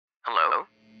Hello?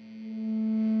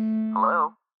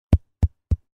 Hello?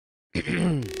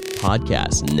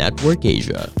 Podcast Network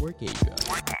Asia.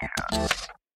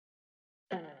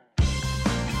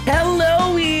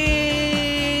 Hello,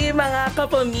 mga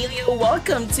kapamilya!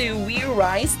 Welcome to We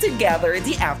Rise Together,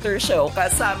 the Aftershow.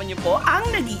 Kasama niyo po ang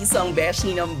nag-iisang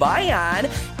beshi ng bayan,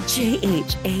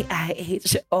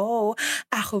 JHAIHO.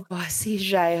 Ako po si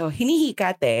Jayo.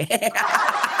 Hinihikat eh.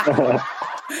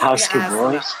 Husky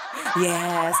voice.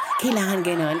 Yes, kailangan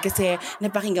ganon kasi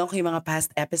napakinggan ko yung mga past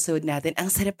episode natin.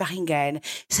 Ang sarap pakinggan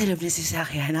sa loob ng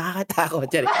sasakyan. Nakakatakot.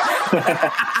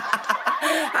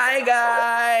 Hi,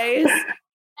 guys!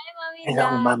 Hi, Mami Hello,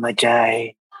 Jai. Mama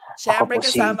Jai. Siyempre Ako po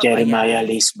si kasama ko Jeremiah yan.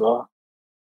 Lisbo.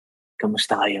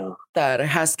 Kamusta kayo?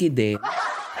 Husky din.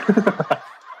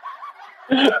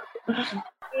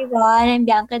 Everyone, I'm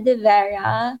Bianca De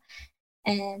Vera.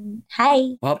 And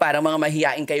hi. Oh, parang mga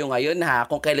mahiyain kayo ngayon ha.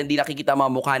 Kung kailan di nakikita mga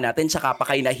mukha natin, tsaka pa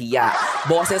kayo nahiya.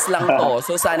 Boses lang to.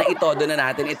 So sana itodo na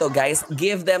natin ito, guys.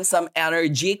 Give them some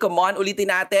energy. Come on,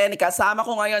 ulitin natin. Kasama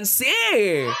ko ngayon si...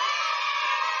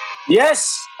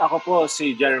 Yes! Ako po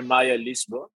si Jeremiah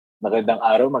Lisbo. Magandang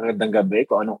araw, magandang gabi,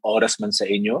 kung anong oras man sa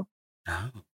inyo. Oh,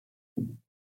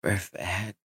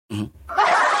 perfect.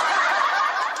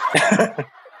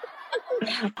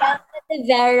 Bianca De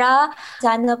Vera.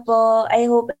 Sana po, I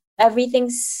hope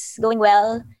everything's going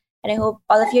well. And I hope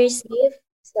all of you are safe.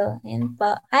 So, ayun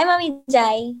po. Hi, Mami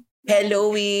Jai. Hello,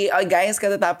 guys,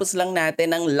 katatapos lang natin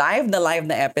ng live na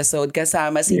episode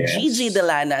kasama si Yes. Gigi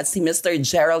Delana at si Mr.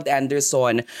 Gerald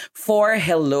Anderson for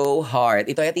Hello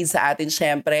Heart. Ito yatin sa atin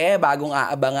syempre, bagong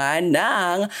aabangan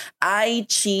ng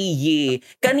Aichi.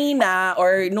 Kanina,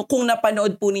 or kung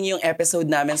napanood po ninyo yung episode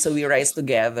namin sa We Rise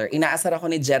Together, inaasar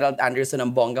ako ni Gerald Anderson ng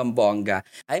bonggang-bongga.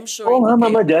 I'm sure... Oo nga, hindi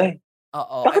Mama kayo- Jai.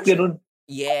 Oo. Bakit ganun?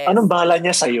 Yes. Anong bahala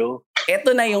niya sa'yo?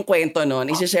 Ito na yung kwento nun.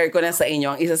 I-share ko na sa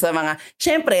inyo ang isa sa mga...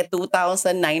 Siyempre,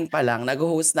 2009 pa lang,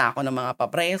 nag-host na ako ng mga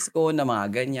papresko, ng mga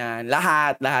ganyan.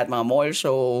 Lahat, mga mall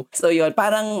show. So yun,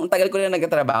 parang tagal ko na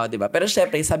nagtatrabaho, di ba? Pero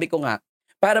siyempre, sabi ko nga,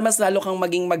 para mas lalo kang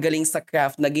maging magaling sa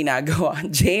craft na ginagawa.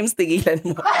 James, tigilan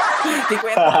mo.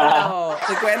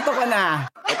 Ikwento ko na.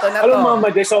 Ito na to. Alam mo, Mama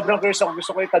Jai, sobrang curious ako.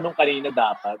 Gusto ko yung tanong kanina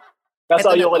dapat. Kaso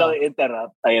Eto na ayoko to. lang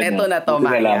i-interrupt. Ayan Eto na to,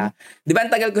 Buti lang. Maya. Di ba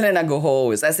ang tagal ko na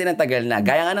nag-host? As in, ang tagal na.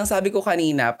 Gaya nga ng sabi ko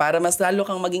kanina, para mas lalo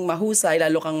kang maging mahusay,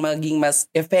 lalo kang maging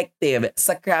mas effective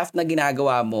sa craft na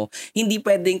ginagawa mo, hindi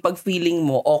pwedeng pag feeling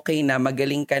mo okay na,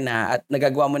 magaling ka na, at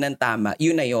nagagawa mo ng tama,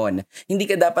 yun na yun. Hindi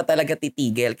ka dapat talaga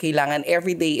titigil. Kailangan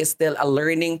everyday is still a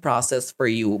learning process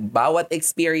for you. Bawat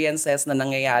experiences na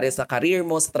nangyayari sa career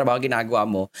mo, sa trabaho ginagawa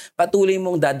mo, patuloy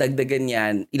mong dadagdagan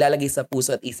yan, ilalagay sa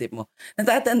puso at isip mo.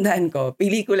 Natatandaan ko,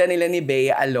 pelikula nila ni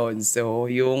Bea Alonzo,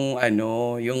 yung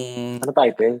Ano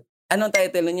title? anong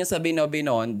title nun yung sa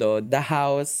Binondo? The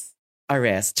House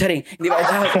Arrest. Charing, hindi ba? The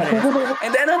House Arrest.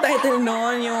 And then, anong title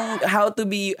nun? Yung How to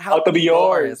Be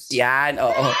Yours. Yan,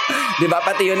 oo. Di ba?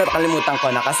 Pati yun nakalimutan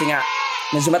ko na kasi nga,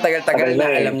 medyo matagal-tagal Tagal na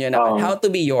na eh. alam nyo na. Oo. How to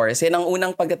Be Yours. Yan ang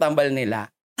unang pagkatambal nila.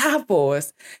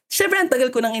 Tapos, syempre ang tagal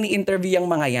ko nang ini-interview yung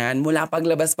mga yan. Mula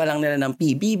paglabas pa lang nila ng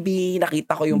PBB,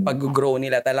 nakita ko yung pag-grow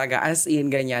nila talaga as in,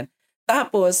 ganyan.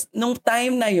 Tapos, nung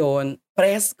time na yon,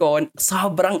 press con,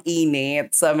 sobrang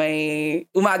init sa may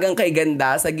umagang kay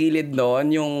ganda sa gilid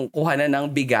nun, yung kuhanan ng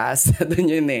bigas.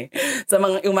 Doon yun eh. Sa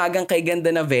mga umagang kay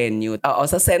ganda na venue. Oo,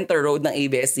 sa Center Road ng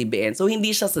ABS-CBN. So,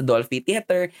 hindi siya sa Dolphy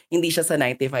Theater, hindi siya sa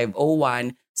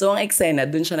 9501. So, ang eksena,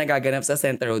 doon siya nagaganap sa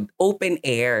Center Road, open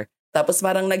air. Tapos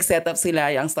parang nag-set up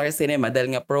sila yung Star Cinema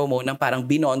dahil nga promo ng parang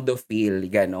Binondo feel,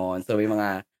 ganon. So, may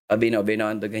mga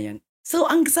Binondo, ganyan. So,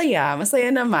 ang masaya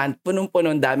naman,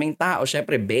 punong-punong daming tao.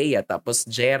 Syempre, Bea, tapos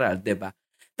Gerald, diba?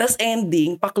 Tapos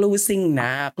ending, closing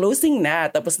na.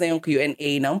 Tapos na yung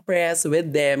Q&A ng press with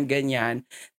them, ganyan.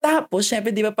 Tapos,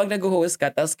 syempre, di ba pag nag-host ka,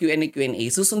 tapos Q&A,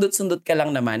 susundot-sundot ka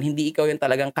lang naman, hindi ikaw yung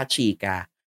talagang kachika.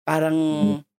 Parang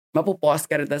mapupause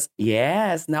ka rin, tapos,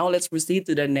 yes, now let's proceed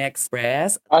to the next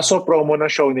press. So promo ng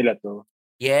show nila to.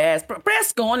 Yes,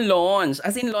 press con launch.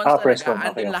 As in launch Press con, talaga.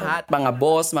 okay, Andun okay. lahat, mga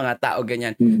boss, mga tao,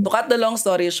 ganyan. To cut the long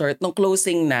story short, nung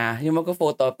closing na, yung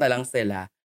mag-photo op na lang sila.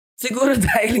 Siguro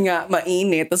dahil nga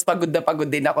mainit, tapos pagod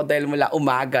din ako dahil mula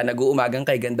umaga, nag-uumagang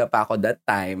kay ganda pa ako that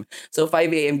time. So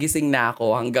 5 a.m. gising na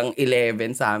ako hanggang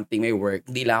 11 something may work.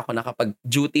 Hindi lang ako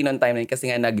nakapag-duty noong time na yun kasi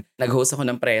nga nag-host ako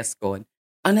ng press con.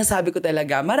 Ang nasabi ko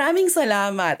talaga, maraming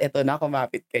salamat. Eto na,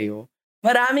 kumapit kayo.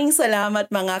 Maraming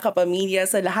salamat mga kapamilya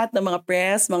sa lahat ng mga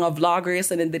press, mga vloggers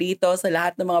na nandito, sa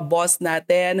lahat ng mga boss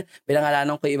natin.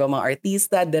 Pinangalanan ko ibang mga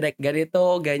artista, direct ganito,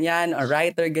 ganyan, a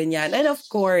writer, ganyan. And of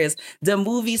course, the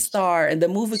movie star and the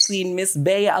movie queen, Miss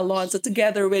Bea Alonzo,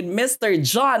 together with Mr.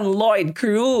 John Lloyd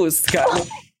Cruz.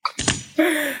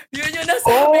 Yun yung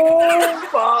nasabi ko.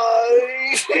 my!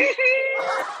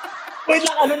 Wait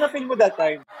lang, ano na-feel mo that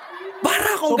time?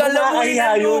 Para akong Sobrang lalamunin nakakahiya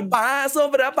ng yun. lupa.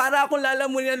 Sobra, para akong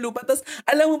lalamunin ng lupa. Tapos,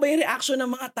 alam mo ba yung reaction ng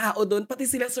mga tao doon? Pati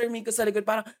sila Sir Miko sa likod,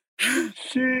 parang,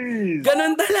 Jeez.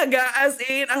 ganun talaga. As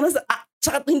in,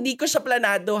 tsaka hindi ko siya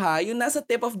planado ha. Yung nasa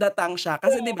tip of the tongue siya.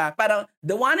 Kasi di ba parang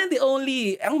the one and the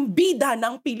only, ang bida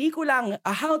ng pelikulang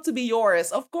How to Be Yours.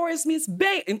 Of course, Miss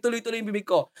Bea. Yung tuloy-tuloy yung bibig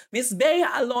ko. Miss Bea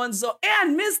Alonzo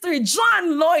and Mr.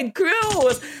 John Lloyd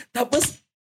Cruz. Tapos,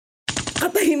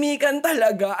 katahimikan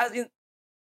talaga. As in,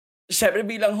 syempre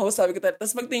bilang host, sabi ko talaga.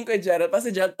 Tapos magtingin ko kay Gerald.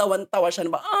 Kasi Gerald, tawan-tawa siya.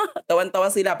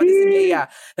 Tawan-tawa sila. Pati si Bea.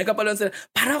 Nagkapalon sila.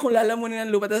 Para akong lalamunin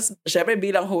ng lupa. Tapos syempre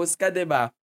bilang host ka, diba?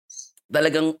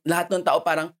 Talagang lahat ng tao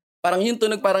parang yung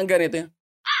tunog parang ganito.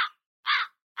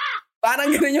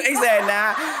 Parang ganun yung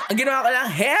eksena. Ang ginawa ko lang,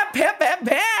 hep, hep, hep,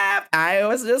 hep. I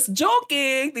was just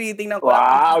joking. Tinitingnan ko.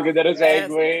 Wow, ganda rin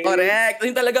segue. Correct.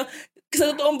 Yung talagang,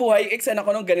 sa totoong buhay, eksena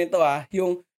ko nung ganito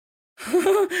yung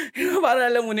parang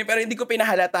alam mo pero hindi ko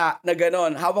pinahalata na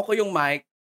gano'n. Hawak ko yung mic.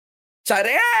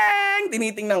 Tsareng!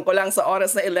 Tinitingnan ko lang sa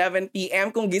oras na 11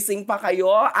 p.m. kung gising pa kayo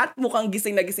at mukhang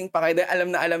gising na gising pa kayo dahil alam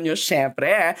na alam nyo,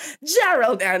 syempre,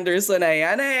 Gerald Anderson na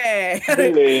yan eh.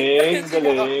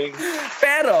 Galing.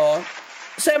 Pero,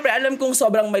 syempre, alam kong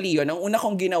sobrang mali yun. Ang una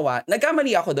kong ginawa,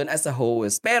 nagkamali ako doon as a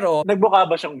host. Pero, nagmukha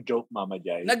ba siyang joke, Mama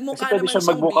Jai? nagmukha Kasi pwede naman siyang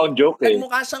siyang magmukhang joke eh.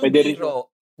 Nagmukha siyang Pwede rin biro.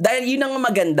 Dahil yun ang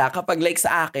maganda kapag like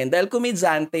sa akin. Dahil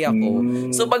komedyante ako.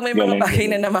 So pag may mga bagay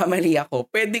na namamali ako,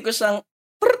 pwede ko siyang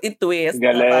i-twist.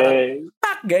 Galing.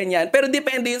 Parang, ganyan. Pero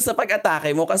depende yun sa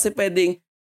pag-atake mo kasi pwedeng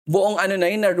buong ano na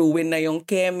yun, na-ruin na yung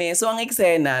keme. So ang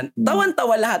eksena,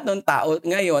 tawan-tawa lahat ng tao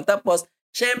ngayon. Tapos,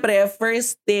 syempre,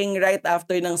 first thing right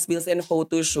after ng spills and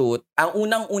photoshoot, ang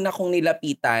unang-una kong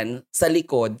nilapitan sa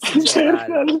likod, si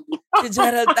Gerald. Si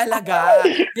Gerald talaga.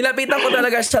 Nilapitan ko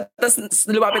talaga siya. Tapos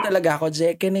lumapit talaga ako,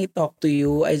 Jay, can I talk to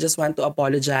you? I just want to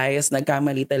apologize.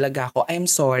 Nagkamali talaga ako. I'm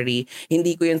sorry.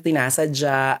 Hindi ko yun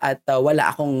tinasadya at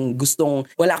wala akong gustong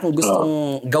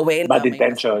gawin. Bad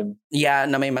intention.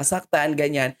 Na may masaktan,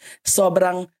 ganyan.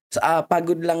 Sobrang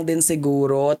pagod lang din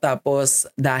siguro. Tapos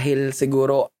dahil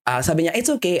siguro, sabi niya,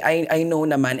 it's okay. I know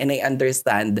naman and I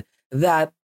understand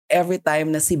that every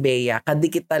time na si Bea,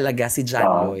 kadikit talaga si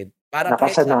John Lloyd. Parang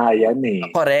nakasanayan eh.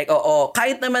 Correct, oo.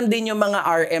 Kahit naman din yung mga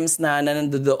RMs na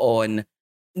nandoon,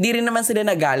 hindi rin naman sila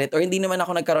nagalit or hindi naman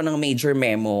ako nagkaroon ng major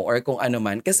memo or kung ano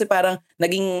man. Kasi parang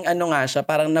naging siya,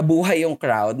 parang nabuhay yung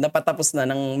crowd, napatapos na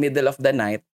ng middle of the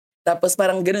night. Tapos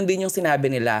parang ganun din yung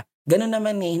sinabi nila. Ganun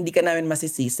naman hindi ka namin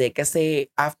masisisi kasi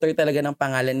after talaga ng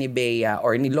pangalan ni Bea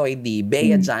or ni Lloydie,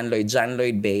 Bea John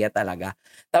Lloyd, Bea talaga.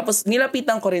 Tapos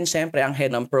nilapitan ko rin syempre ang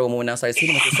head ng promo ng si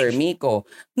Sir Miko.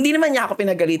 Hindi naman niya ako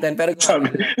pinagalitan pero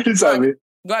sabi.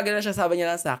 Gagana siya, sabi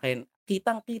niya lang sa akin,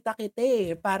 kitang-kita kita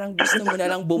eh. Parang gusto mo na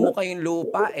lang bumuka yung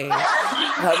lupa eh.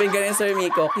 Sabi ganyan Sir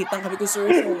Miko, kitang ko,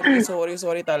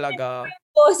 sorry talaga.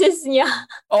 Boses niya.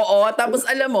 Oo, tapos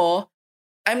alam mo,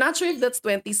 I'm not sure if that's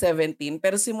 2017,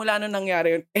 pero simula nung nangyari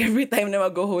yun, every time na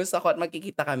mag-host ako at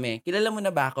magkikita kami, kilala mo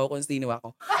na ba ako kung sino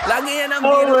ako? Lagi yan ang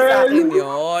biro sa akin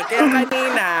yun. Kaya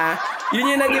kanina, yun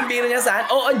yung naging biro niya sa akin.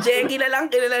 Oo, Jay, kilala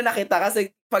na kita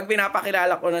kasi pag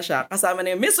pinapakilala ko na siya, kasama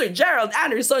na yung Mr. Gerald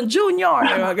Anderson Jr.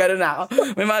 May mga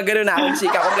ganun na akong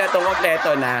chika,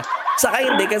 kompleto na. Saka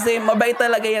hindi, kasi mabait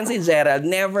talaga yan si Gerald.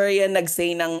 Never yan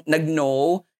nag-say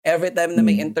nag-no. Every time na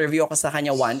may interview ako sa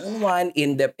kanya, one-on-one,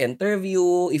 in-depth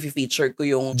interview, i-feature ko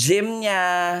yung gym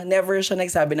niya, never siya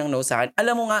nagsabi ng no sa akin.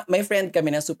 Alam mo nga, may friend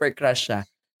kami na super crush siya.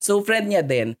 So, friend niya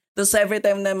din. Tapos every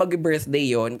time na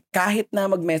mag-birthday yon, kahit na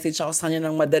mag-message ako sa kanya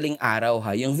ng madaling araw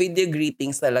yung video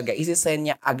greetings talaga, isi-send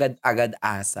niya agad-agad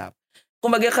ASAP.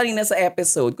 Kumaga kanina sa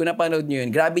episode, kung napanood nyo yun,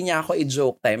 grabe niya ako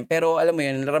i-joke time. Pero alam mo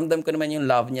yun, naramdam ko naman yung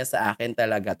love niya sa akin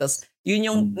talaga. Tapos yun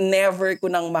yung never ko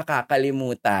nang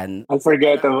makakalimutan.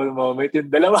 Unforgettable moment, yung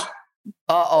dalawa.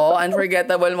 Oo,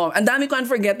 unforgettable moment. Ang dami ko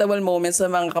unforgettable moments sa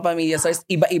mga kapamilya stars.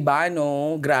 Iba-iba,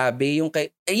 no? Grabe. Yun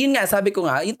nga, sabi ko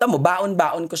nga, yung tamo,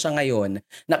 baon-baon ko siya ngayon.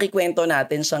 Nakikwento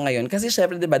natin siya ngayon. Kasi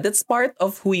syempre, diba, that's part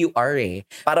of who you are eh.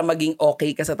 Para maging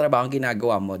okay ka sa trabaho ang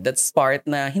ginagawa mo. That's part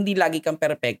na hindi lagi kang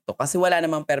perpekto. Kasi wala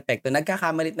namang perpekto.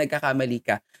 Nagkakamali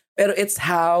ka. Pero it's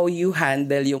how you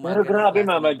handle yung mga... Pero grabe,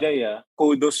 Mama Jai,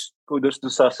 Kudos doon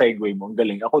sa segue mo. Ang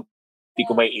galing. Ako, hindi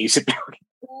ko maiisip yun.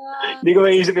 Hindi ko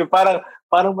maiisip yun.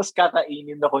 Parang mas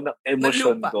kakainin ako ng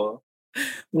emosyon ko.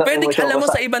 Pwede alam mo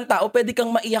sa ibang tao, pwede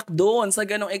kang maiyak doon sa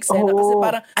ganong eksena. Kasi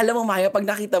parang, alam mo Maya, pag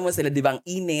nakita mo sila, di ba, ang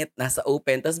init, nasa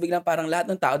open, tapos biglang parang lahat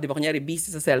ng tao, di ba, kunyari,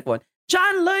 busy sa cellphone,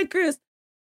 John Lloyd Cruz,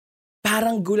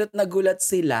 parang gulat na gulat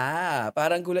sila.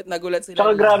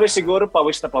 Tsaka grabe siguro,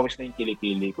 pawis na yung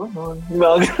kilikili ko. No?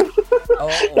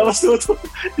 Oo. Tapos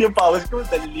yung pawis ko,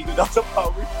 naliligo na ako sa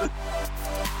pawis.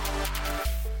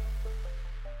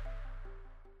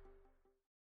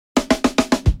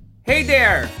 Hey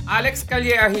there! Alex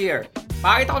Calleja here.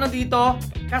 Bakit ako nandito?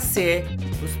 Kasi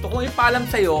gusto kong ipaalam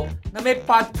sa'yo na may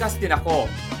podcast din ako.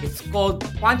 It's called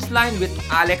Punchline with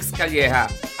Alex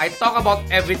Calleja. I talk about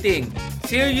everything.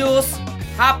 Serious,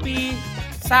 happy,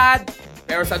 sad,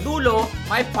 pero sa dulo,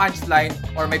 may punchline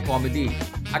or may comedy.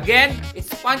 Again,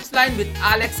 it's Punchline with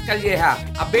Alex Calleja.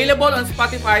 Available on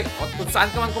Spotify o kung saan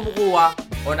ka man kumukuha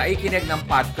o naikinig ng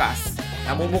podcast.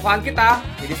 Namumukhaan kita,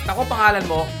 nilista ko pangalan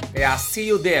mo, kaya see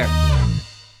you there.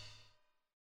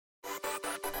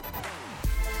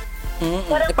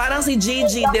 Parang si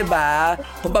Gigi, diba?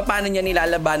 Kung paano niya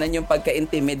nilalabanan yung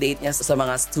pagka-intimidate niya sa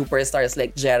mga superstars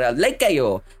like Gerald. Like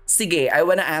kayo, sige, I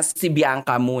wanna ask si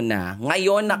Bianca muna.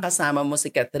 Ngayon, nakasama mo si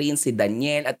Catherine, si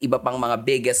Daniel, at iba pang mga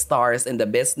biggest stars in the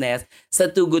business sa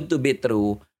Too Good To Be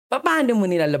True. Paano mo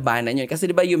nilalabanan yun?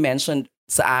 Kasi diba you mentioned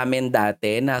sa amin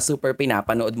dati na super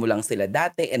pinapanood mo lang sila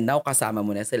dati and now kasama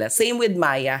mo na sila. Same with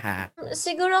Maya, ha?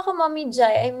 Siguro ako, Mommy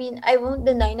Jai, I mean, I won't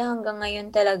deny na hanggang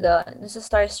ngayon talaga, nasa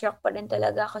starstruck pa rin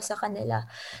talaga ako sa kanila.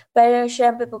 Pero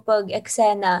syempre po pag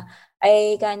eksena,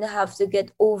 I kind of have to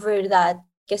get over that.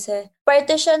 Kasi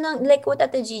parte siya ng, like what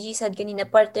Ate Gigi said kanina,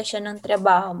 parte siya ng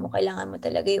trabaho mo. Kailangan mo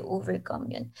talaga i-overcome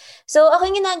yun. So,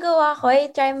 ako yung ginagawa ko, I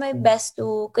try my best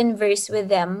to converse with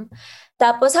them.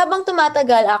 Tapos, habang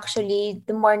tumatagal, actually,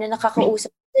 the more na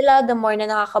nakakausap sila, the more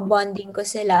na nakaka-bonding ko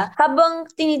sila.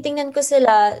 Habang tinitingnan ko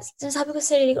sila, sinasabi ko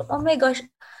sa sarili ko, oh my gosh,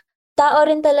 tao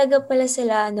rin talaga pala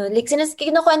sila, no? Like,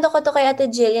 kinukwento ko to kay Ate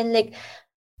Jillian, like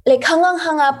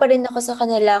hangang-hanga pa rin ako sa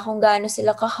kanila kung gaano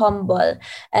sila ka-humble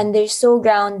and they're so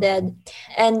grounded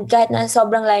and kahit na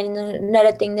sobrang layo ng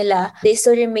narating nila, they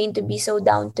still remain to be so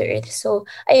down to earth. So,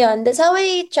 ayun, that's how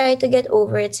I try to get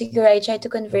over it. Siguro I try to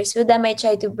converse with them. I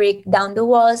try to break down the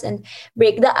walls and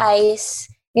break the ice.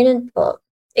 Ganun po.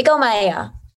 Ikaw,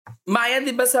 Maya? Maya,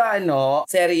 di ba sa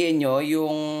serye nyo,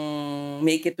 yung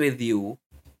Make It With You?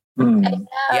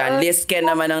 Yan, Lisken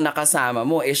naman ang nakasama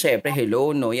mo. Eh, syempre,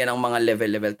 hello, no? Yan ang mga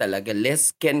level-level talaga.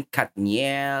 Lisken,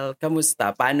 Katniel,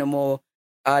 kamusta? Paano mo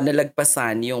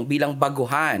nalagpasan yung bilang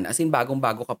baguhan? As in,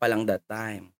 bagong-bago ka pa lang that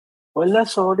time. Wala,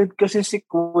 solid kasi si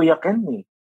Kuya Ken eh.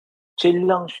 Chill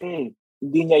lang siya eh.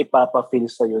 Hindi niya ipapa-feel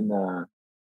sa'yo na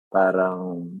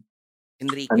parang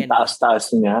Enrique, ang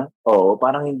taas-taas niya. Oo,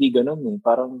 parang hindi ganun eh.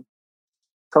 Parang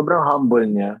sobrang humble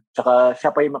niya. Tsaka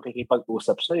siya pa yung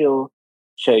makikipag-usap sa'yo.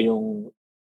 Siya yung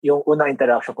unang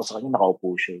interaction ko sa kanya,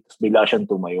 nakaupo siya. Tapos bigla siyang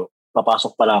tumayo.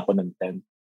 Papasok pa lang ako ng tent.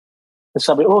 Tapos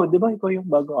sabi, oh, di ba ikaw yung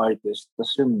bagong artist?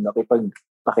 Tapos yun,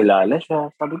 nakipagpakilala siya.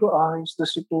 Sabi ko, ayos to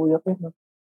si Kuya Ken.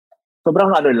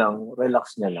 Sobrang lang,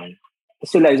 relax niya lang.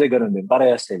 Tapos si Liza ganun din,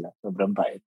 parehas sila. Sobrang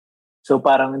bait. So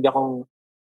parang hindi ako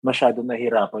masyado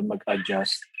nahirapan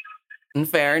mag-adjust. In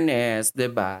fairness,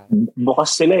 di ba?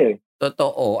 Bukas sila eh.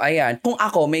 Totoo. Ayan. Kung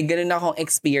ako, may ganun akong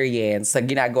experience sa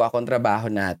ginagawa kong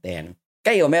trabaho natin.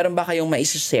 Kayo, meron ba kayong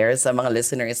ma-share sa mga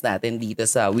listeners natin dito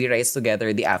sa We Rise Together,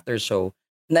 the Aftershow,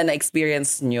 na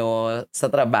na-experience nyo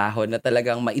sa trabaho na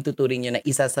talagang maituturing nyo na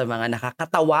isa sa mga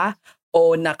nakakatawa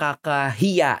o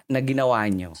nakakahiya na ginawa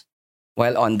nyo?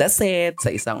 While on the set,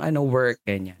 sa isang work,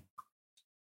 ganyan.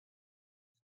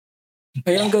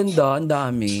 Ay, ang ganda, ang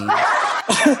dami.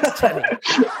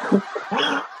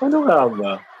 Ano nga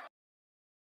ba?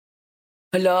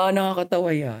 Hala,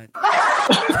 nakakatawa yan.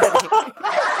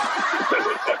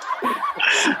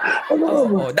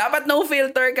 Oo, dapat no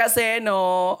filter kasi,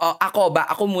 no?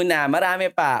 Ako muna.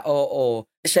 Marami pa. Oo.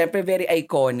 Siyempre, very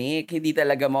iconic. Hindi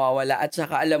talaga mawawala. At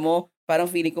saka, alam mo, parang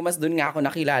feeling ko mas doon nga ako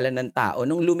nakilala ng tao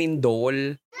nung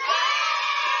lumindol.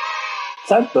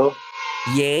 Saan to?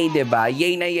 Yay, diba?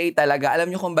 Yay na yay talaga.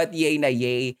 Alam niyo kung ba't yay na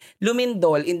yay?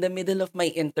 Lumindol in the middle of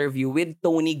my interview with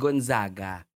Tony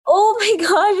Gonzaga. Oh my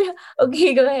gosh!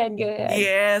 Okay, go ahead.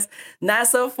 Yes.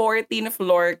 Nasa 14th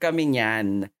floor kami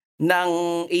niyan ng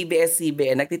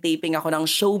ABS-CBN. Nagtitaping ako ng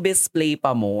Showbiz Play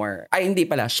Pa More. Ay, hindi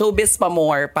pala. Showbiz Pa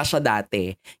More pa siya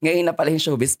dati. Ngayon na pala yung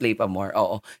Showbiz Play Pa More.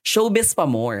 Oo. Showbiz Pa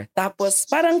More. Tapos,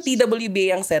 parang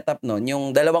TWB ang setup nun.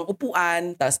 Yung dalawang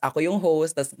upuan, tas ako yung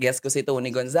host, tas guest ko si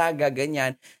Tony Gonzaga,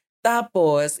 ganyan.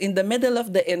 Tapos, in the middle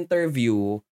of the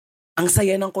interview, ang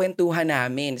saya ng kwentuhan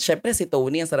namin. Syempre si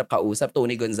Tony, ang sarap kausap.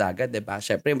 Tony Gonzaga, diba?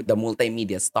 Syempre the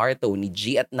multimedia star, Tony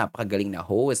G, at napakagaling na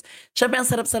host. Syempre ang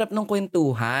sarap-sarap ng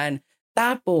kwentuhan.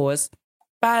 Tapos,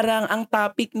 parang ang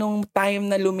topic nung time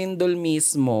na lumindol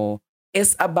mismo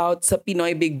is about sa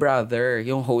Pinoy Big Brother.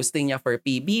 Yung hosting niya for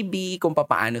PBB, kung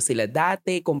paano sila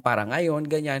dati, kumpara ngayon,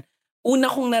 ganyan.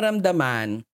 Una kong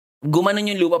naramdaman, gumanon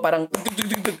yung lupa parang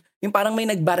yung parang may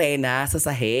nagbarena sa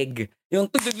sahig. Yung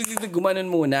gumanon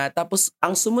muna. Tapos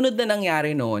ang sumunod na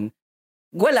nangyari noon,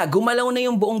 wala, gumalaw na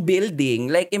yung buong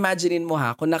building. Like imaginein mo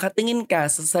ha, kung nakatingin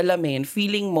ka sa salamin,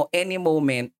 feeling mo any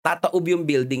moment tataob yung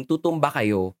building, tutumba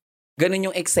kayo. Ganun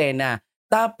yung eksena.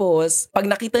 Tapos, pag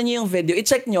nakita nyo yung video,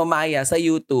 i-check nyo, Maya, sa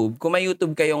YouTube. Kung may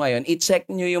YouTube kayo ngayon, i-check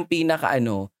nyo yung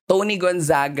Tony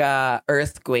Gonzaga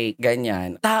earthquake,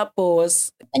 ganyan.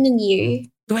 Tapos, Anong year?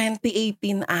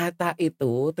 2018 ata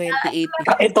ito. 2018.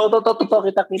 Ito,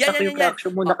 kita Yan, ko yung yan.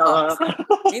 reaction mo,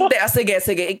 Hindi,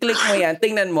 sige. I-click mo yan.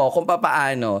 Tingnan mo kung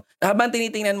paano. Habang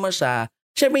tinitingnan mo siya,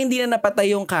 syempre hindi na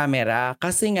napatay yung camera.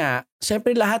 Kasi nga,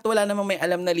 syempre lahat wala namang may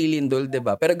alam na lilindol,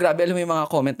 diba? Pero grabe, alam mo yung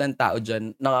mga comment ng tao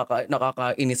dyan,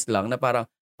 nakakainis lang na parang,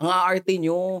 ang aarte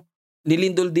nyo,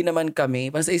 nilindol din naman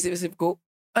kami. Parang sa isip-isip ko,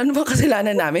 ano ba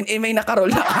kasalanan namin? May nakaroll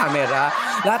na camera.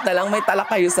 Lahat na lang may talak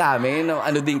kayo sa amin. No?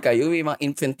 Ano din kayo? May mga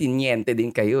infantiniente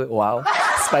din kayo. Wow.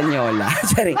 Espanyola.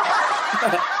 Sorry.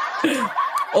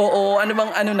 Oo,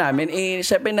 ano namin.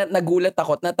 Syempre nagulat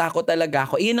ako, natakot talaga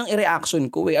ako. Iyon ang i-reaction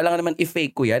ko. Alam naman,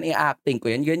 i-fake ko yan, i-acting ko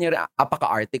yan. Ganyan,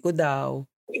 apaka-arte ko daw.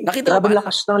 Nakita Grabe ko ba?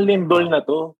 lakas ng lindol na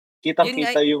to.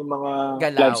 Kitang-kita yung mga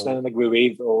galaw. plants na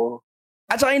nagwe-wave.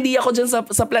 At saka hindi ako dyan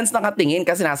sa plants nakatingin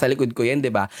kasi nasa likod ko yan, di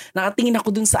ba? Nakatingin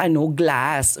ako dun sa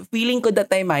glass. Feeling ko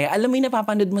that time, Maya, alam mo yung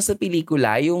napapanood mo sa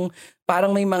pelikula, yung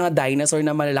parang may mga dinosaur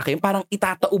na malalaki, parang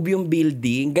itataob yung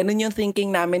building. Ganun yung thinking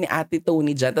namin ni Ate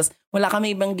Tony dyan. Tapos wala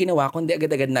kami ibang ginawa kundi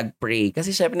agad-agad nag-pray.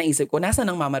 Kasi syempre naisip ko, nasa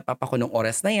ng mama at papa ko nung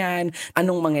oras na yan?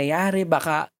 Anong mangyayari?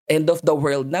 Baka end of the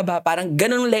world na ba? Parang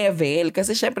ganun level.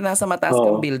 Kasi syempre nasa mataas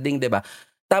kang building, di ba?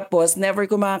 Tapos, never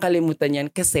ko makakalimutan yan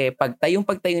kasi pagtayo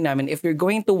namin, if you're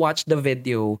going to watch the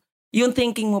video, yung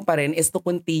thinking mo pa rin is to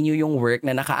continue yung work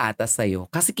na nakaatas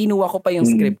sa'yo. Kasi kinuha ko pa yung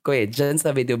script ko dyan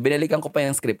sa video. Binalikan ko pa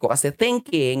yung script ko kasi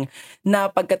thinking na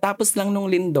pagkatapos lang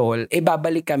nung lindol,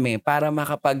 babalik kami para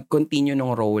makapag-continue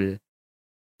nung role.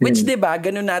 Which, diba,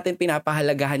 ganun natin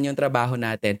pinapahalagahan yung trabaho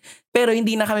natin. Pero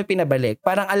hindi na kami pinabalik.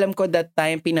 Parang alam ko that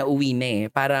time, pinauwi na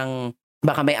Parang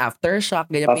baka may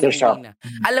aftershock, ganyan Aftershock. pinauwi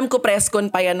na. Alam ko press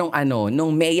con pa yan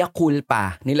nung Mea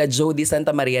Culpa nila Jody Santa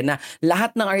Maria na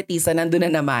lahat ng artista nandun na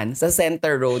naman sa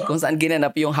Center Road kung saan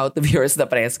ginanap yung How to Be Yours na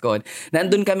press con.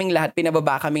 Nandun kaming lahat,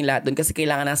 pinababa kaming lahat dun kasi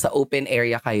kailangan nasa open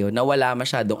area kayo na wala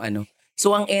masyadong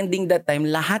So ang ending that time,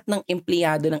 lahat ng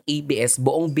empleyado ng ABS,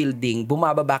 buong building,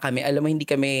 bumababa kami. Alam mo, hindi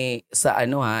kami sa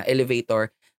elevator.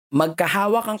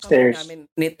 Magkahawak ang kamay namin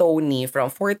ni Tony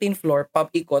from 14th floor,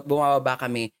 pab-ikot, bumababa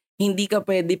kami. Hindi ka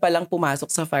pwede palang pumasok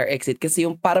sa fire exit kasi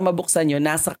yung para mabuksan yun,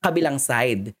 nasa kabilang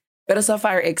side. Pero sa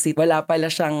fire exit, wala pala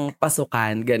siyang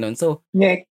pasukan, ganun. So,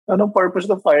 Nick, anong purpose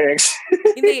ng fire exit?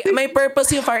 hindi, may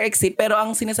purpose yung fire exit, pero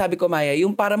ang sinasabi ko, Maya,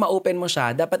 yung para ma-open mo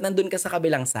siya, dapat nandun ka sa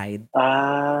kabilang side.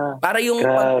 Para yung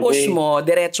pag-push mo,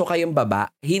 diretso kayong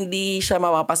baba. Hindi siya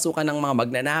mapapasukan ng mga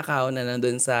magnanakaw na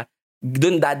nandun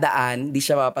doon dadaan, di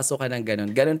siya mapasukan ng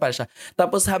ganun. Ganun pa siya.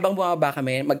 Tapos habang bumaba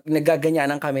kami,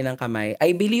 nagaganyanan kami ng kamay.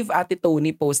 I believe Ate Tony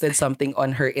posted something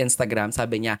on her Instagram.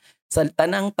 Sabi niya, sa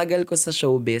tanang tagal ko sa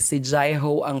showbiz, si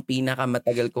Jaiho ang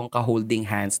pinakamatagal kong ka-holding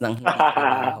hands ng hindi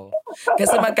trabaho.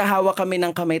 Kasi magkahawak kami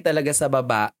ng kamay talaga sa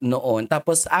baba noon.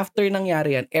 Tapos after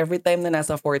nangyari yan, every time na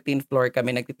nasa 14th floor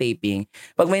kami nagtitaping,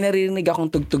 pag may naririnig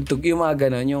akong tug-tug-tug, yung mga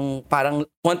ganun, yung parang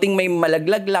konting may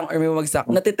malaglag lang or may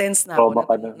magsak, natitense na ako.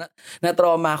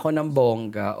 Na-trauma ako ng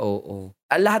bongga, oo.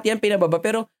 Lahat yan pinababa,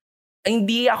 pero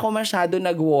hindi ako masyado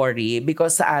nag-worry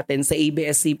because sa atin, sa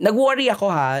ABS-CBN, nag-worry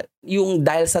ako yung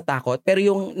dahil sa takot, pero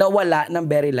yung nawala ng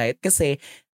very light kasi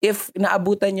if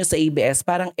naabutan nyo sa ABS,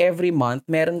 parang every month,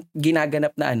 meron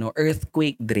ginaganap na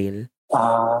earthquake drill.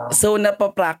 So,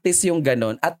 napapractice yung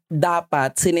ganun at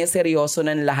dapat sineseryoso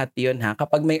ng lahat yun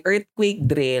kapag may earthquake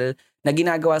drill na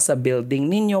ginagawa sa building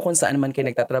ninyo kung saan man kayo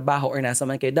nagtatrabaho or nasa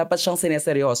man kayo, dapat siyang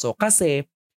sineseryoso kasi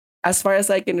as far as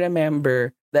I can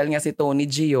remember, dahil nga si Tony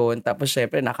G yun, tapos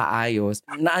syempre nakaayos,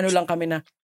 na lang kami na,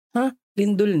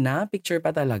 lindol na? Picture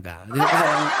pa talaga.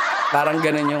 Parang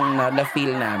ganun yung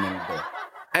na-feel namin doon.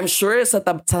 I'm sure sa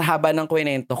haba ng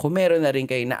kwento ko, meron na rin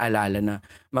kayo naalala na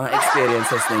mga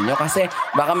experiences ninyo. Kasi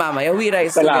baka mamaya we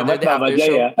rise together the after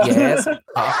show. Yes.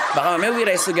 Baka mamaya we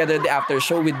rise together the after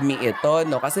show with me ito.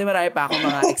 No? Kasi marami pa akong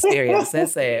mga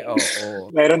experiences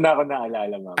Oo. Meron na ako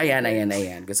naalala, mama.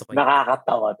 Ayan. Gusto ko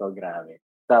nakakatawa to, grabe.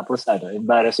 Tapos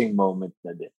embarrassing moment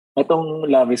na din. Itong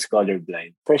Love is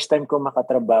Colorblind. First time ko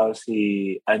makatrabaho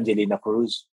si Angelina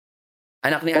Cruz.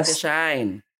 Anak ni Ate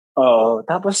Shine. Oo.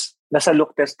 Tapos nasa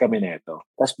look test kami neto.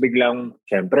 Tapos biglang,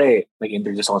 syempre,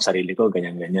 nag-introduce ako sa sarili ko,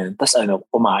 ganyan-ganyan. Tapos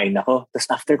kumain ako. Tapos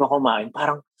after ko kumain,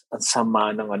 parang ang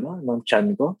sama ng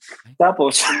tiyan ko.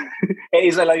 Tapos,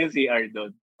 isa lang yung CR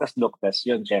doon. tas look test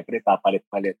yun. Syempre,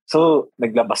 papalit-palit. So,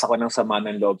 naglabas ako ng sama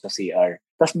ng loob sa CR.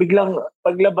 Tas biglang,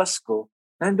 paglabas ko,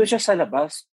 nandun siya sa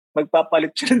labas.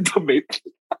 Magpapalit siya ng damit.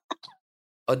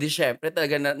 O di syempre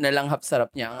talaga nalanghap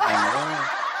sarap niya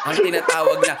ang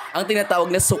tinatawag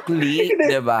na sukli,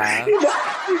 'di ba?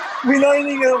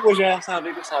 Binahiningan ko siya.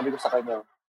 Sabi ko sa kanya,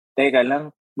 teka lang,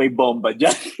 may bomba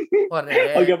dyan.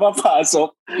 Correct. Huwag ka papasok.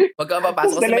 Pag ka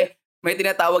mapapasok kasi may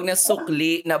tinatawag na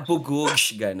sukli na bugog,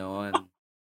 ganon.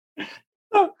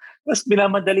 Tapos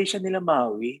binamadali siya nila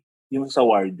Maui, yung sa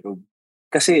wardrobe.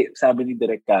 Kasi sabi ni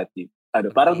Direk Cathy,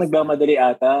 parang nagmamadali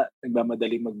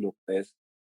mag-look test.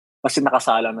 Kasi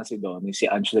nakasalang na si Donnie, si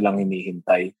Ange na lang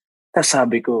hinihintay. Tapos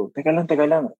sabi ko, teka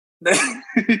lang.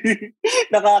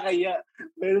 Nakakaya.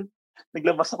 Pero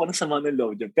naglabas ako ng sama ng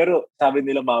loob dyan. Pero sabi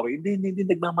nila Maui, hindi,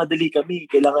 nagmamadali kami.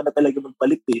 Kailangan na talaga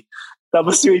magpalit eh.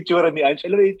 Tapos yung itsura ni Ange,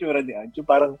 alam mo yung itsura ni Ange?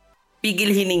 Parang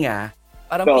pigil hininga.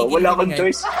 Wala akong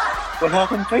choice. Wala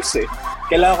akong choice eh.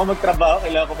 Kailangan ko magtrabaho,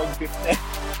 kailangan ko mag-fitness.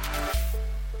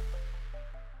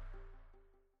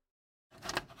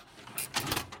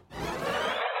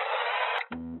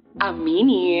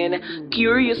 Aminin,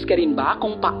 curious ka rin ba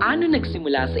kung paano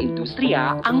nagsimula sa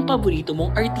industriya ang paborito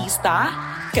mong artista?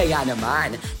 Kaya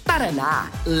naman, tara na!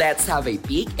 Let's have a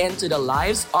peek into the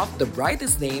lives of the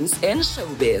brightest names in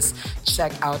showbiz.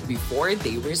 Check out Before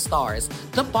They Were Stars,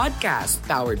 the podcast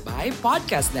powered by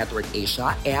Podcast Network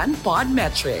Asia and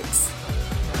Podmetrics.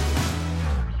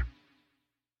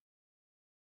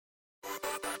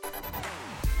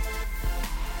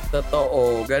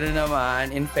 Totoo, gano'n naman,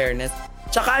 in fairness.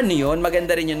 Tsaka ano yun,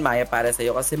 maganda rin yun, Maya, para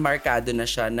sa'yo kasi markado na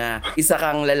siya na isa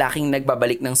kang lalaking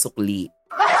nagbabalik ng sukli.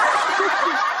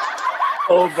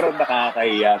 Sobrang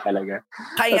nakakahiya talaga.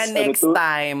 Kaya next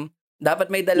time,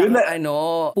 dapat may dalang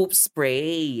poop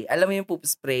spray. Alam mo yung poop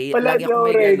spray? Wala lagi ako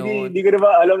may ready. ganun. Hindi ko na ba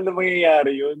alam na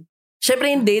mangyayari yun.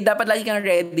 Siyempre hindi, dapat lagi kang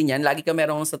ready niyan. Lagi ka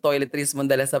merong sa toiletries mo,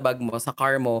 dala sa bag mo, sa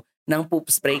car mo, ng poop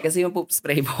spray. Kasi yung poop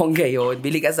spray bongga yun,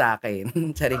 bili ka sa akin.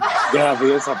 Charing. Grabe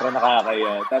yun, sobrang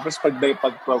nakakaya. Tapos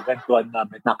pagkwentuhan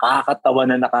namin, nakakatawa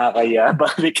na nakakaya.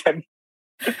 Balikan.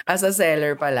 As a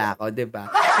seller pala ako, di ba?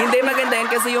 Hindi, maganda yun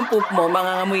kasi yung poop mo,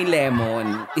 mangangamoy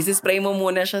lemon. Isispray mo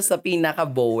muna siya sa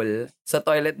pinaka-bowl, sa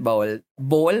toilet bowl.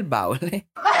 Bowl?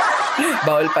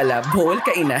 Bowl pala. Bowl,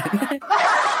 kainan.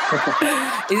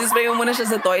 Isispray mo muna siya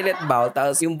sa toilet bowl,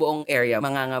 tapos yung buong area,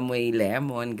 mangangamoy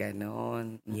lemon,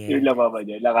 ganon. Yeah. Yung lamama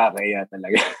niya, nakakaya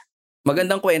talaga.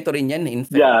 Magandang kwento rin yan, in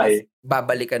fairness.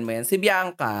 Babalikan mo yan. Si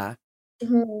Bianca,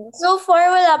 So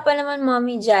far, wala pa naman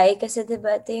Mommy Jai kasi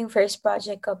diba ito yung first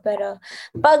project ko. Pero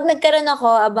pag nagkaroon ako,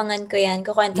 abangan ko yan.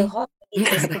 Kukwento ko.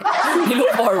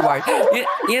 nilook forward.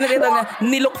 Yan nakita na,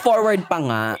 nilook forward pa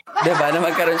nga. Diba? Na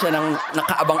magkaroon siya ng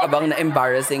nakaabang-abang na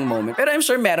embarrassing moment. Pero I'm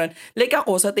sure meron. Like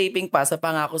ako, sa taping pa, sa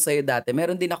pangako sa'yo dati,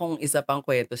 meron din akong isa pang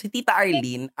kwento. Si Tita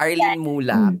Arlene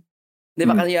Mulak.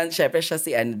 Diba? Kasi yan, syempre siya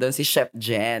si Chef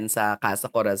Jen sa Casa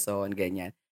Corazon,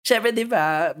 ganyan. Syempre, di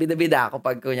ba, bida-bida ako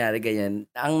pag kunyari ganyan.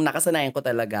 Ang nakasanayan ko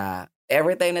talaga,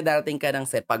 every time na darating ka ng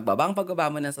set, pagbaba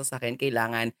mo ng sasakyan,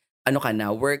 kailangan,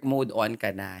 work mode on ka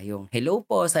na. Yung hello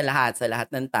po sa lahat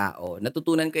ng tao.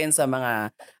 Natutunan ko yan sa mga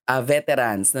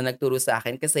veterans na nagturo sa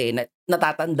akin kasi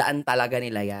natatandaan talaga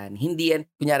nila yan. Hindi yan,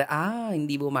 kunyari,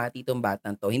 hindi bumati itong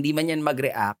batang to. Hindi man yan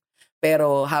mag-react.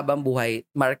 Pero habang buhay,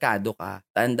 markado ka.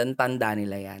 Tanda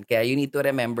nila yan. Kaya you need to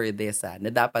remember this, na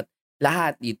dapat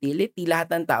lahat, utility, lahat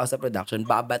ng tao sa production,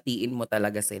 babatiin mo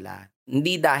talaga sila.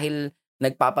 Hindi dahil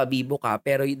nagpapabibo ka,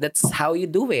 pero that's how you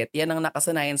do it. Yan ang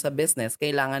nakasanayan sa business.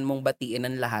 Kailangan mong batiin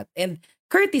ang lahat. And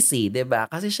courtesy, diba?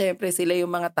 Kasi syempre sila yung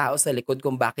mga tao sa likod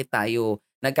kung bakit tayo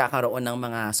nagkakaroon ng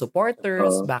mga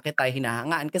supporters, bakit tayo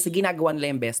hinahangaan, kasi ginagawa nila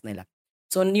yung best nila.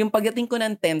 So yung pagdating ko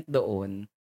ng tent doon,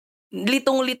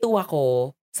 litong-lito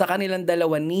ako sa kanilang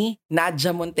dalawa ni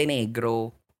Nadia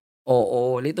Montenegro.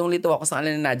 Oo, litong-lito ako sa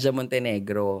kanila ni Nadia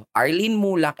Montenegro. Arlene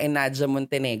Mulak and Nadia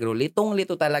Montenegro.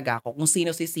 Litong-lito talaga ako kung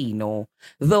sino si sino.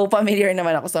 Though familiar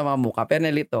naman ako sa mga mukha, pero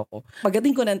nalito ko.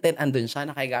 Pagdating ko ng tent, andun siya,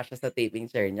 nakahiga siya sa taping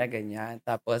chair niya, ganyan.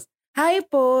 Tapos, hi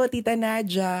po, Tita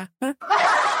Nadia. Huh?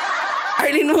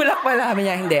 Arlene Mulak pala. Sabi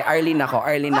niya, hindi, Arlene ako.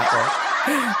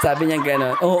 Sabi niya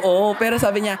gano'n. Oo, pero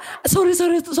sabi niya, sorry,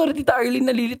 Tita Arlene,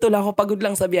 nalilito lang ako. Pagod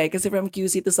lang sa biyahe kasi from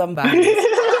QC to Zambales.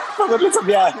 Pagod lang sa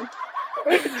biyahe.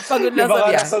 Pagod lang sa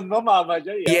biyahe. Diba mo, mama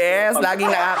dyan? Yes, laging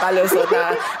nakakalusot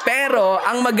na. Pero,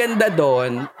 ang maganda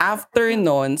doon, after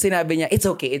nun, sinabi niya, it's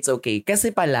okay.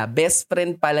 Kasi pala, best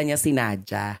friend pala niya si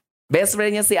Nadia. Best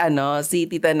friend niya si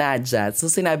Tita Nadia. So,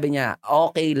 sinabi niya,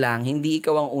 okay lang, hindi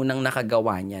ikaw ang unang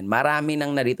nakagawa niyan. Marami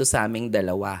nang narito sa aming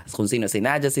dalawa. Kung sino si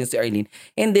Nadia, sino si Arlene.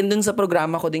 And then, dun sa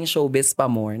programa ko ding Showbiz Pa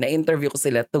More, na-interview ko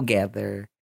sila together.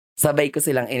 Sabay ko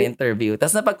silang in-interview.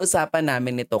 Tapos napag-usapan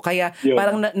namin nito. Kaya Yun.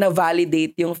 parang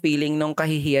na-validate yung feeling nung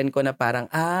kahihiyan ko na parang,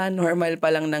 normal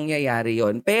palang nangyayari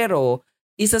yon. Pero,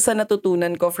 isa sa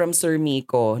natutunan ko from Sir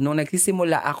Miko, nung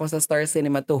nagsisimula ako sa Star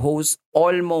Cinema to host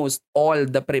almost all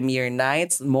the premiere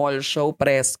nights, mall show,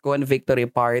 press con, victory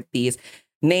parties,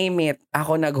 name it,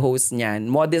 ako nag-host niyan.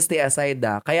 Modesty aside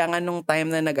Kaya nga nung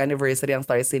time na nag-anniversary ang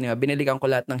Star Cinema, binilikan ko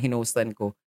lahat ng hinostan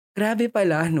ko. Grabe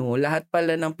pala, no? Lahat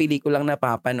pala ng pelikulang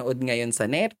napapanood ngayon sa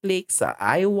Netflix, sa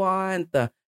I Want.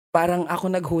 Parang ako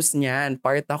nag-host niyan.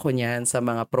 Part ako niyan sa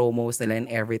mga promos nila and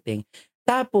everything.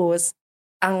 Tapos,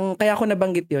 kaya ako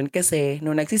nabanggit yun kasi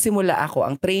nung nagsisimula ako,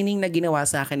 ang training na ginawa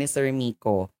sa akin ni Sir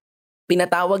Miko,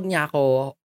 pinatawag niya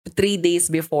ako 3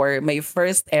 days before my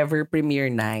first ever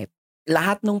premiere night.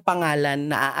 Lahat ng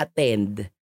pangalan na a-attend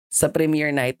sa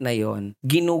premiere night na yon,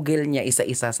 ginugol niya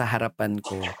isa-isa sa harapan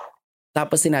ko.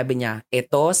 Tapos sinabi niya,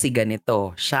 ito si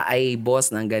ganito. Siya ay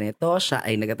boss ng ganito. Siya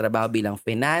ay nagtatrabaho bilang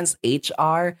finance,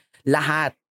 HR,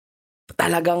 lahat.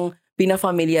 Talagang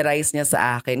pinafamiliarize niya sa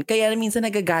akin. Kaya minsan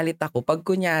nagagalit ako pag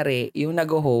kunyari, yung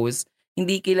nag-host,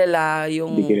 hindi kilala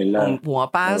yung Hindi kilala.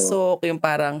 pumapasok, yung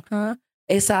parang,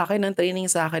 sa akin, ang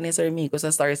training sa akin ni Sir Miko sa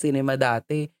Star Cinema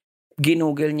dati,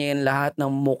 ginugol niya yung lahat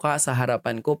ng muka sa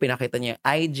harapan ko. Pinakita niya yung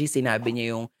IG, sinabi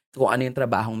niya yung kung ano yung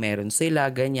trabahong meron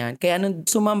sila, ganyan. Kaya nung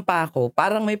sumampa ako,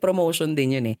 parang may promotion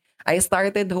din yun eh. I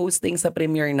started hosting sa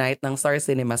premiere night ng Star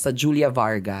Cinema sa Julia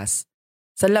Vargas.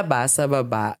 Sa labas, sa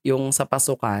baba, yung sa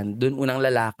pasukan, dun unang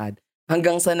lalakad.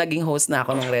 Hanggang sa naging host na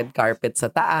ako ng red carpet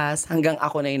sa taas, hanggang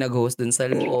ako na yung nag-host dun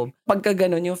sa loob. Pagka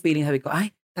ganun yung feeling, sabi ko,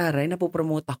 ay, taray,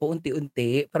 napopromote ako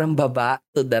unti-unti, from baba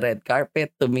to the red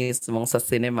carpet, to mismong sa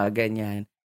cinema, ganyan.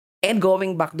 And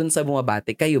going back dun sa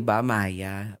bumabati, kayo ba,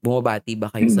 Maya? Bumabati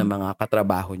ba kayo sa mga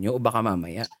katrabaho nyo? O baka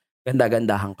mamaya,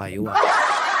 ganda-gandahan kayo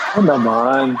Oo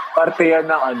naman. Parte yan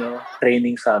ng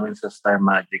training sa amin sa Star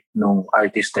Magic nung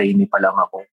artist trainee pa lang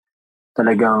ako.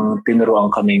 Talagang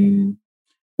tinuruan kaming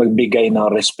magbigay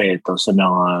ng respeto sa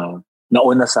mga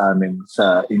nauna sa amin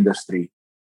sa industry.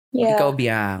 Yeah. Ikaw,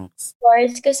 Biangs. Of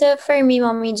course, kasi for me,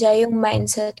 Mommy Jai, yung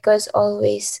mindset ko is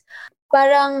always,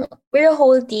 parang we're a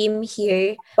whole team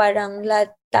here. Parang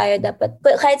lahat tayo dapat,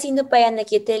 kahit sino pa yan,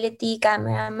 like utility,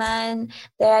 cameraman,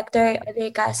 director,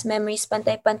 other cast members,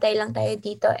 pantay-pantay lang tayo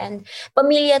dito and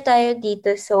pamilya tayo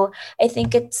dito. So, I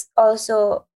think it's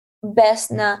also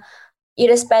best na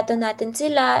irespeto natin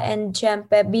sila and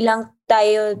syempre bilang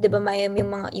tayo, 'di ba, Mayam,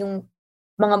 yung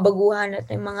mga baguhan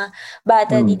at yung mga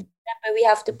bata dito. Syempre, we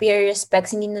have to pay our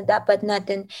respects. Hindi na dapat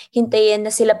natin hintayin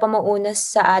na sila pa mauna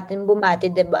sa atin bumati,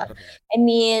 'di ba? I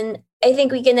mean, I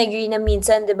think we can agree na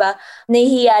minsan, 'di ba,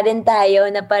 nahihiya rin tayo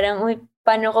na parang, uy,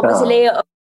 paano ko ba sila yung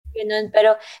ganun.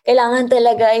 Pero kailangan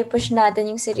talaga i-push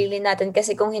natin yung sarili natin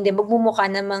kasi kung hindi, magmumukha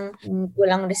namang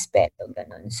walang respeto,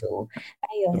 ganun. So,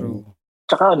 ayun. True.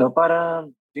 Tsaka para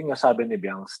yung nga sabi ni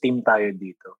Biang, team tayo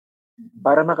dito.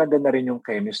 Para maganda na rin yung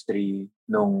chemistry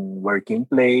nung working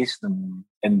place, nung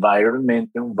environment,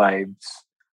 yung vibes,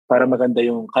 para maganda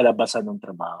yung kalabasan ng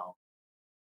trabaho.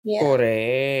 Yeah.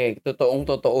 Correct.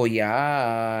 Totoong-totoo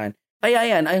yan. Kaya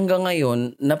yan, hanggang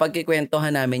ngayon,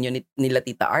 napagkikwentuhan namin yun nila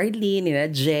Tita Arlene, nila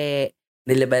Je,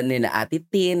 nila Ate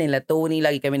Tin, nila Tony,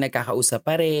 lagi kami nagkakausap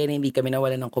pa rin, hindi kami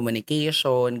nawalan ng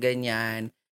communication,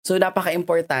 ganyan. So,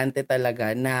 napaka-importante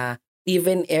talaga na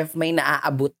even if may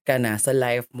naaabot ka na sa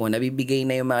life mo, nabibigay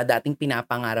na yung mga dating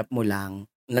pinapangarap mo lang,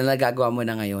 na nagagawa mo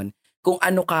na ngayon, kung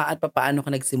ano ka at paano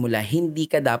ka nagsimula, hindi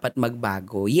ka dapat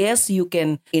magbago. Yes, you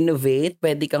can innovate,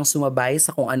 pwede kang sumabay sa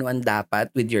kung ano ang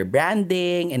dapat with your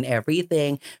branding and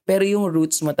everything, pero yung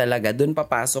roots mo talaga, dun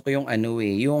papasok yung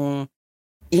yung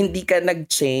hindi ka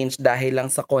nag-change dahil lang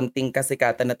sa konting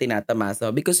kasikatan na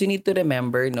tinatamasa. Because you need to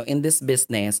remember, no, in this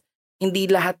business, hindi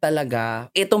lahat talaga,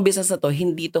 itong business na to,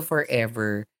 hindi to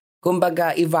forever.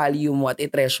 Kumbaga, i-value mo at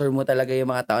i-treasure mo talaga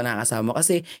yung mga tao na kasama mo.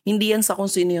 Kasi hindi yan sa kung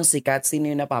sino yung sikat, sino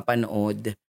yung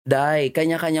napapanood. Dahil,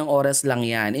 kanya-kanyang oras lang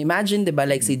yan. Imagine, di ba,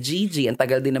 like si Gigi, ang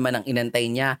tagal din naman ang inantay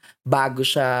niya bago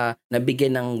siya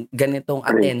nabigyan ng ganitong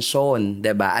attention,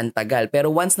 di ba? Ang tagal.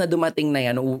 Pero once na dumating na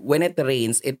yan, when it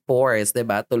rains, it pours, di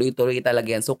ba? Tuloy-tuloy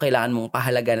talaga yan. So, kailangan mong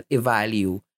pahalagan at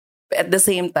i-value. At the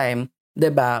same time, di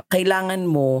ba, kailangan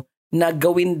mo na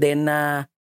gawin din na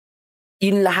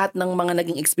yung lahat ng mga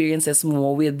naging experiences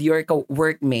mo with your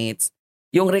workmates,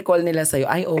 yung recall nila sa'yo,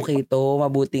 ay okay to,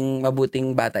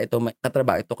 mabuting bata ito,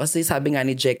 katrabaho ito. Kasi sabi nga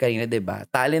ni Jack kanina, diba,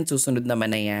 talent susunod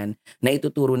naman na yan,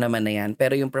 naituturo naman na yan,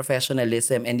 pero yung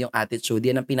professionalism and yung attitude,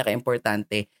 yan ang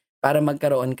pinaka-importante para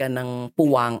magkaroon ka ng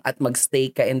puwang at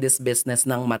magstay ka in this business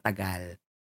ng matagal.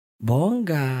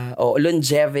 Bongga. O,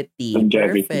 longevity.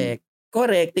 Perfect.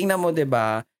 Correct. Tingnan mo,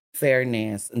 diba?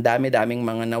 Fairness. Ang dami-daming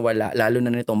mga nawala, lalo na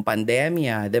nitong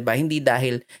pandemya, 'di ba? Hindi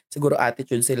dahil siguro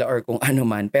attitude sila or kung ano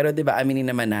man, pero 'di ba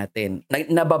aminin naman natin,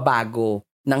 nababago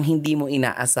nang hindi mo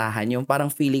inaasahan, yung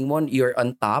parang feeling mo you're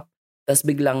on top, tas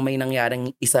biglang may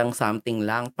nangyaring isang something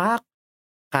lang, pak,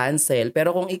 cancel.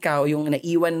 Pero kung ikaw yung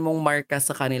naiwan mong marka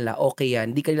sa kanila, okay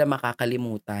yan, di ka nila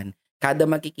makakalimutan. Kada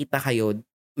makikita kayo,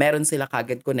 meron sila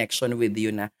kagad connection with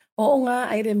you na, oo nga,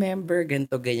 I remember,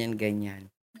 ganito, ganyan, ganyan.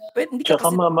 But hindi ka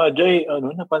Tsaka kasi, Mama Joy,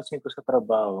 napansin ko sa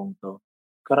trabahong to,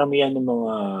 karamihan ng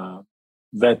mga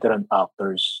veteran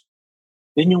actors,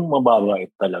 yun yung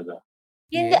mababait talaga.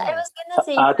 Yun, I was gonna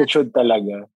say, Attitude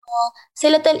talaga.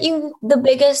 sila yung the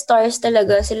biggest stars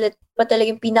talaga, sila pa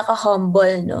talaga yung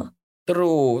pinaka-humble, no?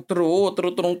 true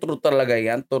talaga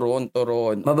yan,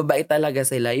 turon. Mababait talaga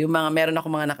sila. Yung mga, meron ako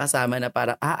mga nakasama na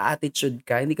parang, attitude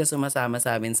ka, hindi ka sumasama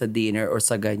sa amin sa dinner or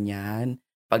sa ganyan.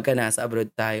 Pagka nasa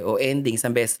abroad tayo, o ending,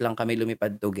 isang beses lang kami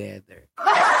lumipad together.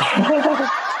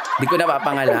 Di ko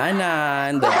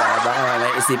napapangalanan, diba? Baka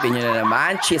may isipin nyo na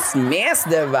naman, chismis,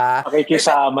 diba?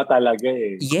 Pakikisama talaga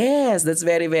eh. Yes, that's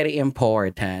very, very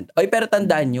important. Oy, pero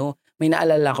tandaan nyo, may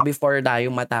naalala ko before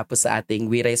tayo matapos sa ating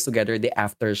We Rise Together the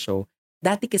Aftershow.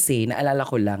 Dati kasi, naalala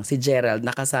ko lang, si Gerald,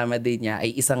 nakasama din niya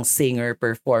ay isang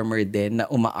singer-performer din na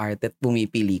umaarte at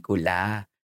pumipelikula.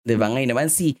 Diba? Ngayon naman,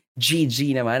 si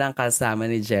Gigi naman ang kasama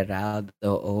ni Gerald.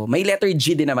 Oo. May letter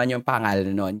G din naman yung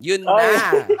pangalan nun. Yun na!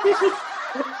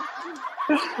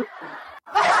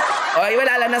 Oy,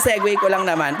 wala lang, na segue ko lang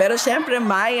naman. Pero syempre,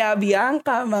 Maya,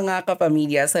 Bianca, mga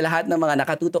kapamilya, sa lahat ng mga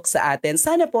nakatutok sa atin,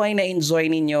 sana po ay na-enjoy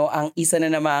ninyo ang isa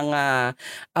na namang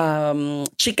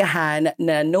chikahan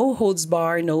na no holds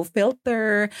bar, no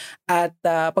filter, at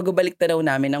pagbabalik tanaw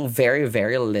namin ng very,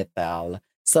 very little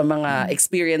sa mga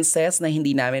experiences na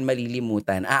hindi namin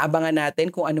malilimutan. Aabangan natin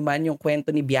kung ano man yung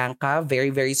kwento ni Bianca very,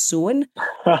 very soon.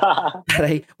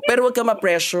 Pero wag ka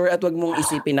ma-pressure at wag mong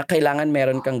isipin na kailangan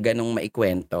meron kang ganong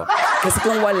maikwento. Kasi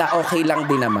kung wala, okay lang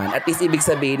din naman. At least ibig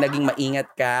sabihin, naging maingat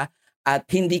ka at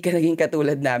hindi ka naging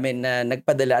katulad namin na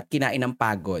nagpadala at kinain ng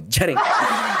pagod. Charing.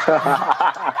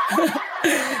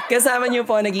 Kasama niyo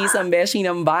po nag-iisang beshi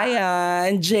ng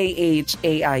bayan,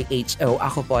 JHAIHO.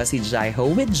 Ako po si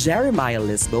Jaiho with Jeremiah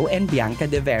Lisbo and Bianca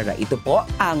De Vera. Ito po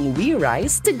ang We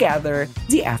Rise Together,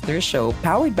 the Aftershow,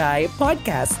 powered by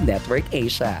Podcast Network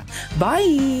Asia.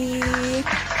 Bye!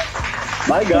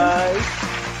 Bye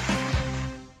guys!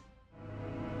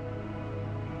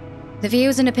 The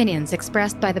views and opinions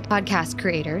expressed by the podcast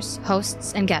creators,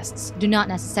 hosts, and guests do not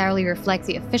necessarily reflect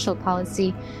the official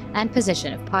policy and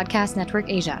position of Podcast Network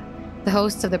Asia, the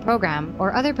hosts of the program,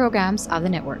 or other programs of the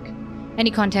network.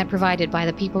 Any content provided by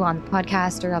the people on the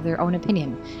podcast are of their own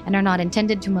opinion and are not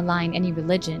intended to malign any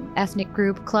religion, ethnic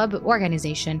group, club,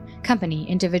 organization, company,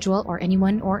 individual, or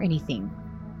anyone or anything.